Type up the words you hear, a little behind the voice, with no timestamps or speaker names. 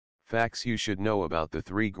Facts you should know about the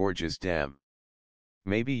Three Gorges Dam.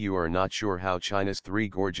 Maybe you are not sure how China's Three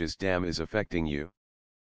Gorges Dam is affecting you.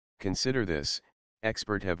 Consider this,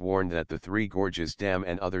 experts have warned that the Three Gorges Dam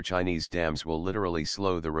and other Chinese dams will literally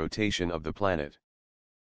slow the rotation of the planet.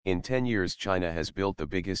 In 10 years China has built the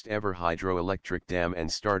biggest ever hydroelectric dam and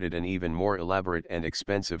started an even more elaborate and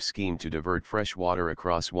expensive scheme to divert fresh water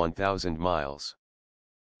across 1,000 miles.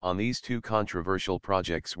 On these two controversial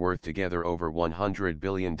projects worth together over $100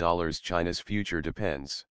 billion, China's future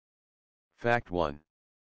depends. Fact 1.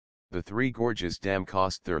 The Three Gorges Dam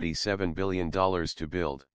cost $37 billion to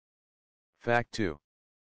build. Fact 2.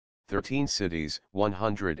 13 cities,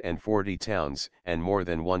 140 towns, and more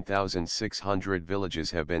than 1,600 villages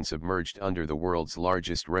have been submerged under the world's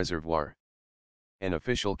largest reservoir. An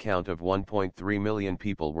official count of 1.3 million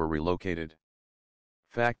people were relocated.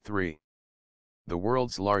 Fact 3. The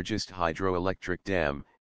world's largest hydroelectric dam,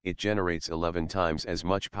 it generates 11 times as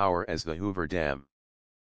much power as the Hoover Dam.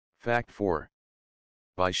 Fact 4.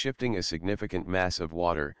 By shifting a significant mass of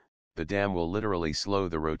water, the dam will literally slow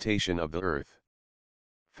the rotation of the Earth.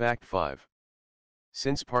 Fact 5.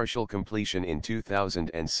 Since partial completion in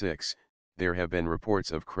 2006, there have been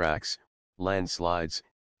reports of cracks, landslides,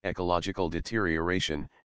 ecological deterioration,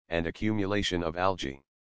 and accumulation of algae.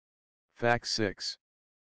 Fact 6.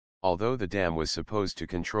 Although the dam was supposed to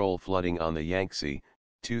control flooding on the Yangtze,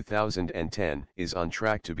 2010 is on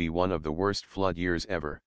track to be one of the worst flood years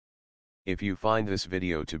ever. If you find this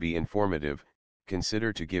video to be informative,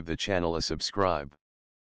 consider to give the channel a subscribe.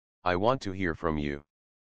 I want to hear from you.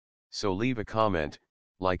 So leave a comment,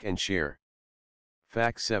 like and share.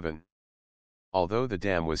 Fact 7. Although the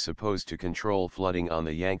dam was supposed to control flooding on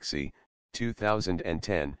the Yangtze,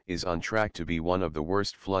 2010 is on track to be one of the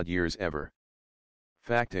worst flood years ever.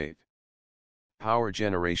 Fact 8. Power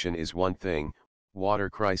generation is one thing, water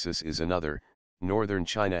crisis is another. Northern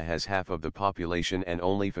China has half of the population and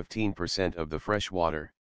only 15% of the fresh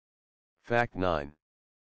water. Fact 9.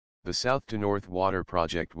 The South to North Water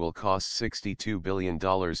Project will cost $62 billion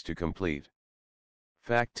to complete.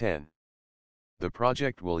 Fact 10. The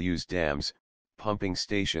project will use dams, pumping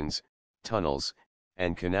stations, tunnels,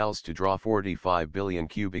 and canals to draw 45 billion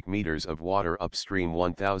cubic meters of water upstream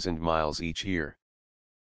 1,000 miles each year.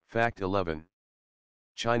 Fact 11.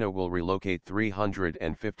 China will relocate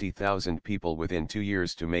 350,000 people within 2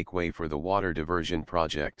 years to make way for the water diversion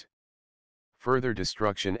project. Further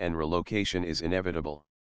destruction and relocation is inevitable.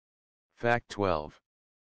 Fact 12.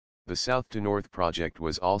 The South to North project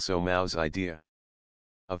was also Mao's idea.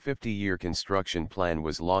 A 50-year construction plan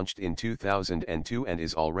was launched in 2002 and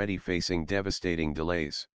is already facing devastating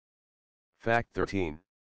delays. Fact 13.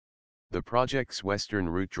 The project's western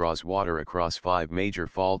route draws water across 5 major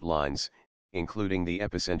fault lines, including the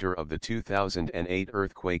epicenter of the 2008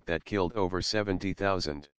 earthquake that killed over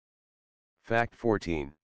 70,000. Fact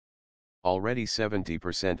 14. Already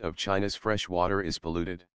 70% of China's fresh water is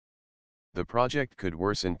polluted. The project could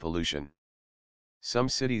worsen pollution. Some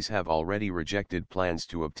cities have already rejected plans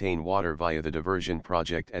to obtain water via the diversion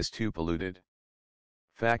project as too polluted.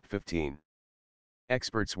 Fact 15.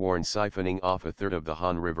 Experts warn siphoning off a third of the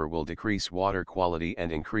Han River will decrease water quality and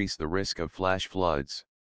increase the risk of flash floods.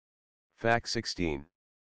 Fact 16.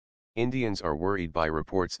 Indians are worried by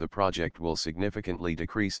reports the project will significantly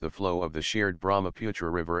decrease the flow of the shared Brahmaputra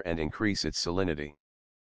River and increase its salinity.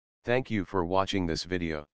 Thank you for watching this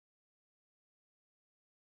video.